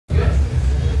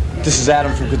This is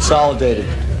Adam from Consolidated.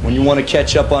 When you want to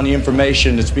catch up on the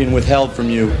information that's being withheld from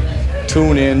you,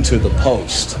 tune in to The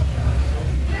Post.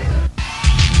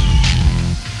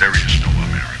 There is no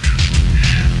America.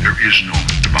 There is no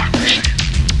democracy.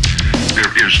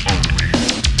 There is only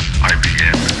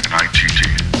IBM and ITT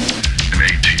and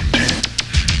AT&T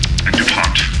and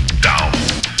DuPont, Dow,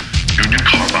 Union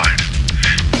Carbide,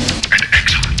 and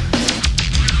Exxon.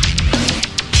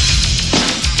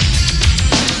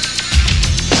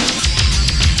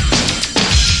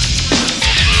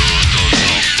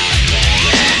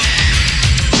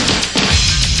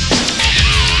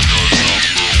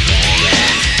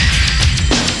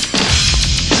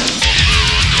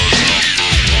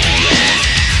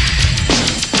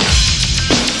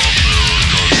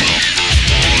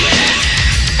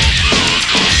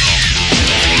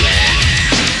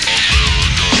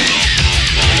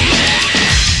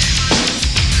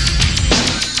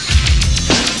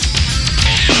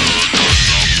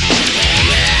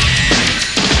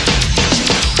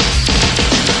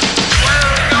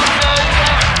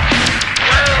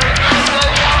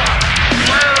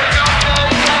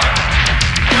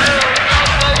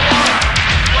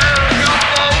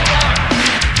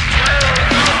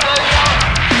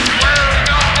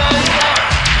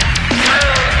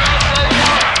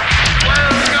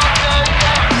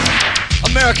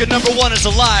 America #1 is a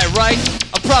lie, right?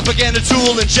 A propaganda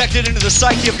tool injected into the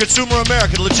psyche of consumer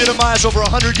America to legitimize over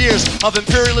 100 years of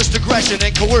imperialist aggression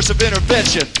and coercive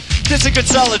intervention. This is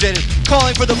Consolidated,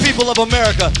 calling for the people of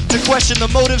America to question the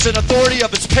motives and authority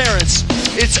of its parents,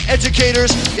 its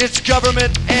educators, its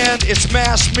government, and its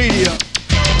mass media.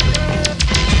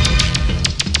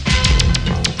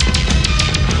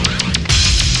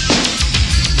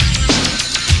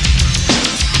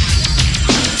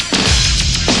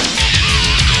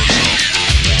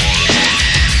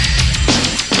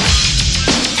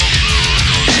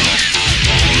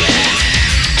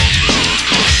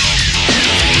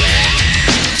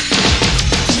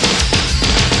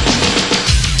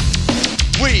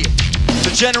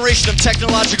 Generation of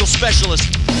technological specialists,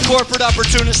 corporate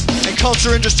opportunists, and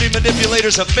culture industry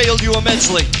manipulators have failed you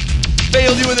immensely.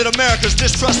 Failed you in that America is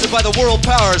distrusted by the world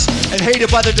powers and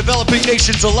hated by the developing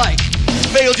nations alike.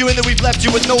 Failed you in that we've left you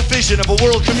with no vision of a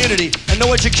world community and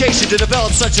no education to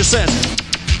develop such a sense.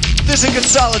 This is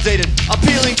Consolidated,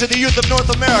 appealing to the youth of North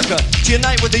America to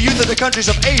unite with the youth of the countries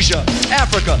of Asia,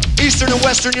 Africa, Eastern and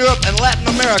Western Europe, and Latin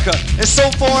America, and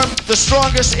so form the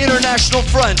strongest international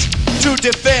front to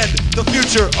defend the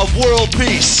future of world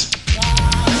peace.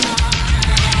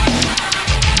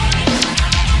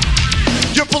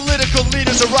 Your political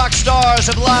leaders and rock stars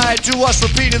have lied to us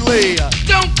repeatedly.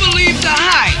 Don't believe the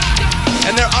hype.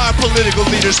 And there are political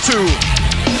leaders too.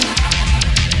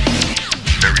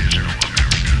 There is no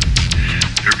America.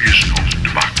 There is no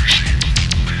democracy.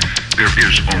 There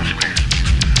is only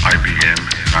IBM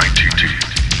and ITT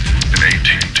and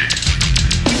AT&T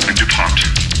and DuPont,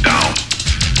 Dow,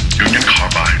 Union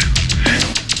Carbide,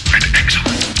 and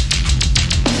Exxon.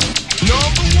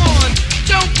 #1,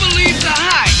 don't believe the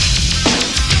hype.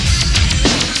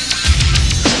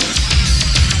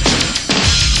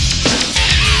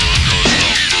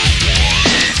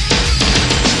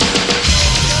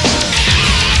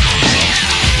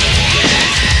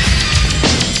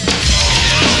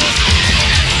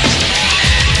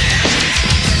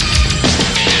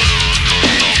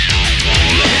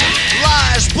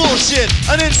 Bullshit,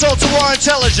 an insult to our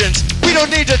intelligence. We don't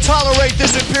need to tolerate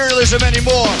this imperialism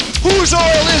anymore. Whose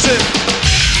oil is it?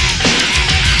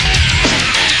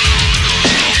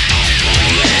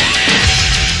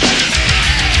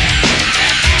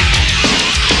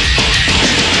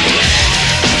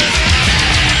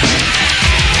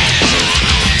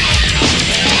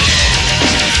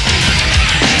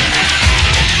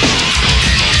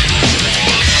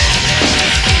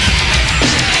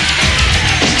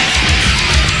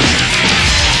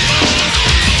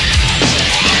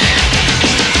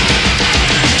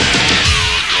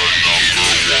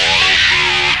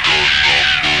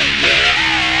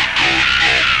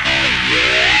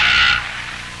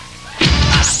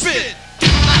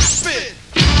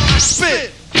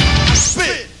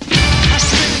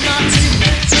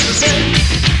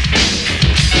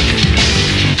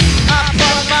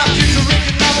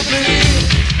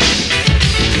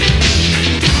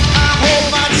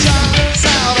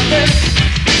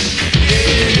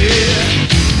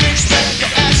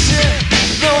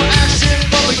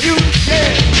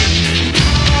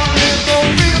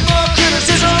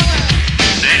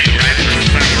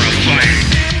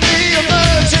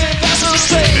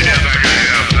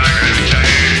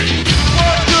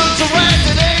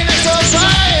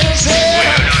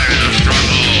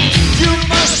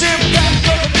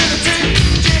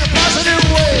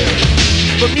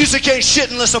 Music ain't shit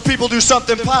unless some people do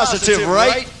something positive,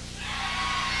 right?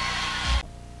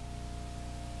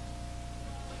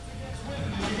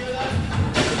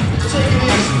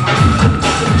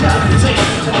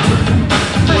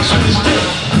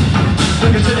 The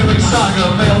continuing saga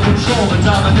of male control and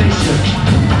domination,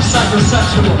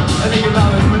 psychosexual and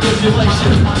economic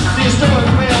manipulation, the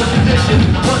historic male condition,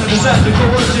 one that is after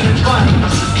coercion and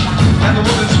violence, and the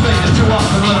woman's fate is too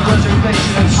often one of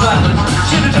resignation and silence.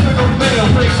 See, the typical male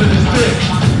thinks it is big.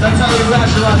 That's how he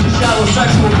rationalizes shallow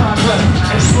sexual conquest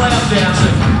and slam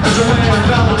dancing as a way of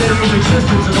validating his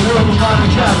existence in the world of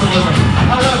modern capitalism.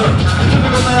 However, the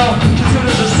typical male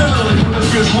considers a similarly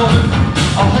promiscuous woman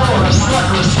a whore, a slut,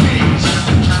 or a squeeze.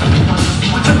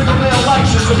 The typical male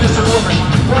likes a submissive woman,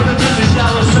 one that gives his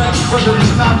shallow sex, but that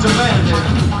is not demanding.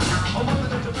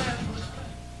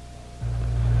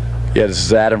 Yeah, this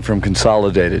is Adam from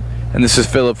Consolidated. And this is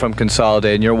Philip from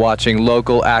Consolidated, and you're watching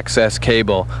Local Access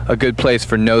Cable, a good place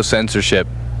for no censorship.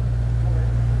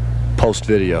 Post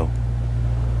video.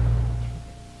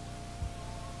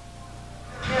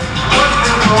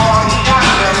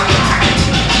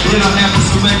 In our efforts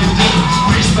to make a difference,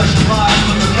 we specialize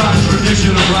when the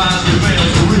contradiction arises, we fail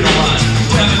to realize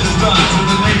damage is done to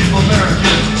the Native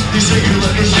American. These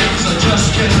singular issues I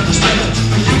just can't understand.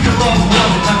 But you can love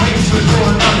one and have hatred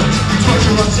for another. We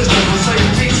torture our system, we'll say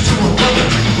peace to a brother.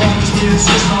 As long as we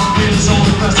insist on being so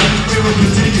impressive, we will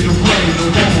continue to play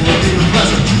the role of the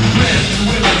oppressor. Men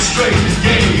and women, straight and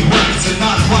gay, rights and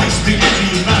not rights begin to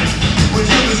unite. When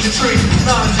humans can treat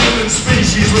non-human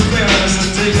species with fairness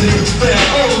and dignity, they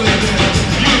are only their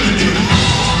unity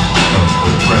of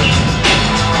oppression.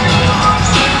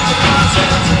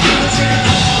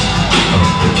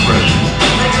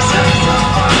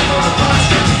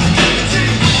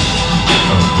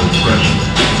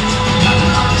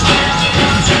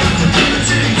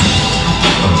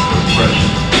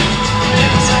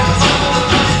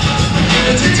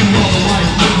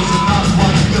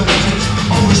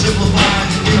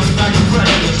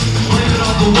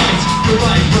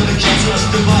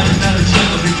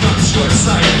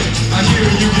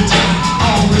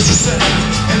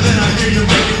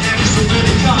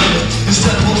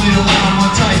 Instead of only allowing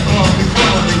one type of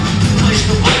equality, place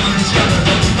the blame on each other.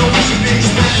 No, we should be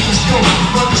expanding the scope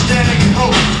of understanding and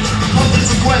hope. Hope is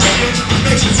a question,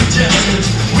 makes it suggestions.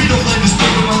 We don't play this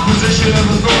from a position of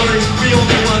authority. We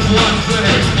only want one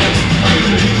thing: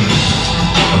 unity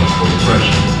of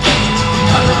oppression.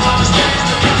 Understands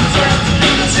the concept of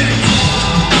unity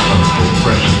of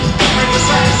oppression. Bring the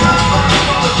science out of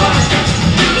all the punishment.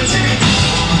 Unity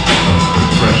of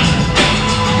oppression.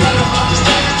 Gotta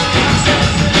understand the concept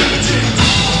of unity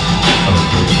of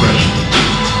oppression.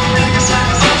 Make a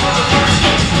sacrifice for the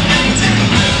punishment. Unity.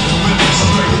 Men and women,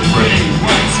 straight and gay,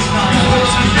 whites and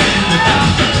non-whites, we get in the out.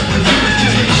 The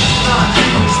unity,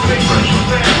 non-human space,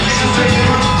 fair, because they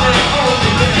are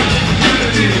only there.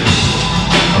 Unity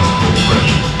of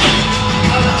oppression.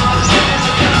 Gotta understand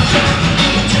the concept of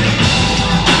unity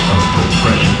of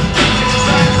oppression. Make a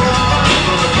sacrifice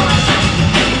for the punishment.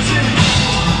 Unity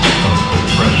of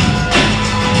oppression.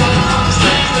 Gotta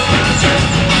understand the concept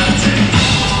of unity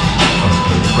of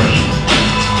oppression.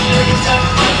 Make a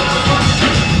sacrifice for the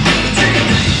punishment.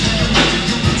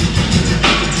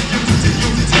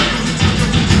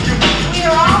 We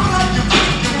are all brothers,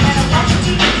 no matter what you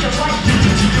teach or what you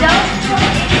do. Don't put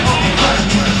anything out right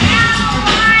now.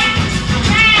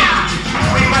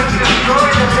 We must destroy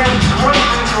the best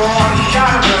voices for all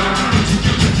shot of them.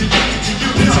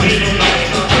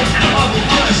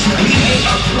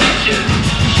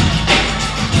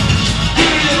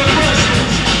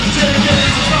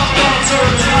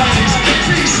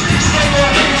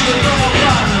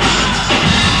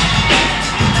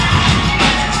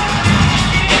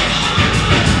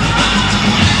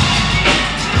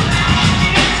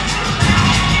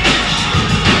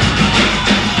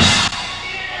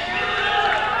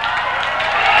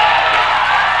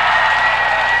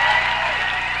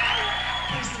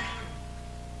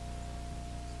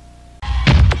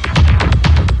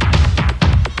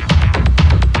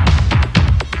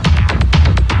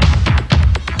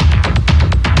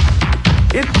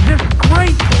 It's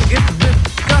disgraceful. It's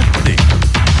disgusting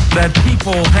that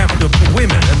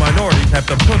women and minorities have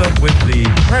to put up with the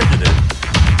prejudice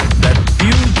that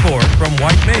spews forth from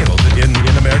white males in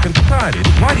American society.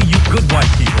 Why do you good white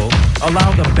people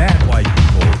allow the bad white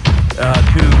people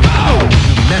to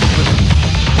mess with them?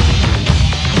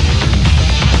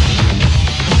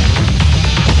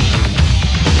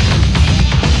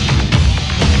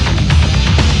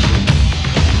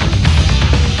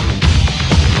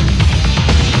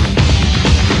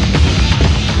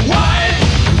 White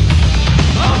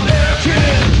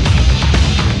American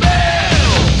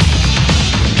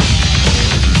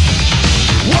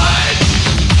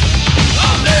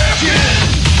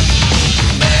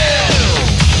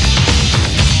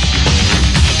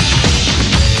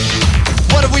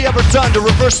done to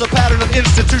reverse the pattern of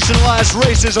institutionalized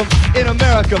racism in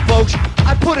America, folks?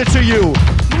 I put it to you,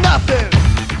 nothing.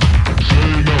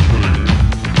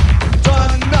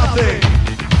 Done nothing.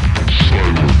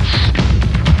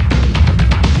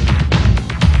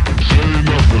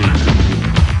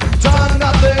 Done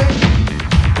nothing.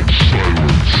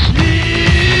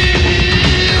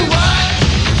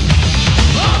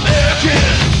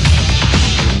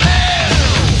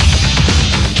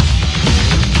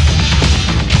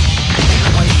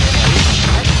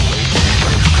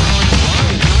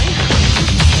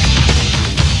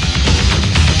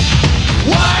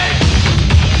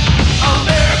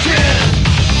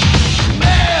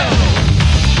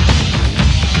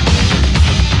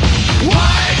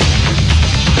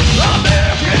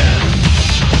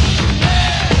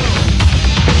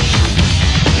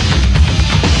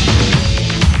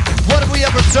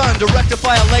 Done to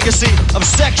rectify a legacy of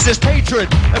sexist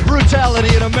hatred and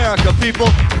brutality in America, people?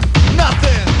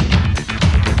 Nothing.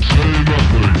 Done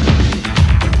nothing.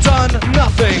 Done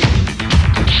nothing.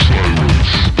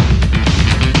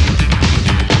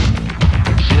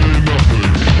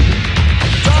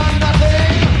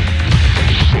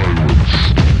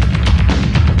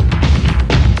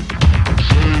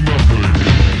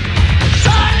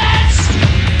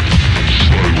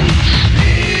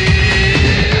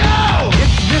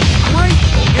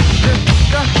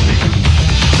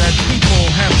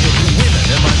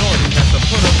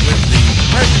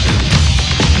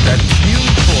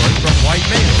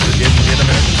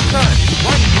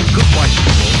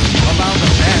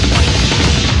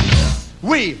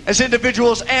 We, as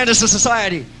individuals and as a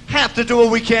society, have to do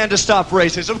what we can to stop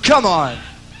racism. Come on!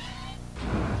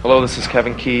 Hello, this is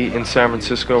Kevin Key in San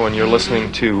Francisco, and you're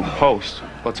listening to Post.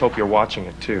 Let's hope you're watching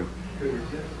it, too.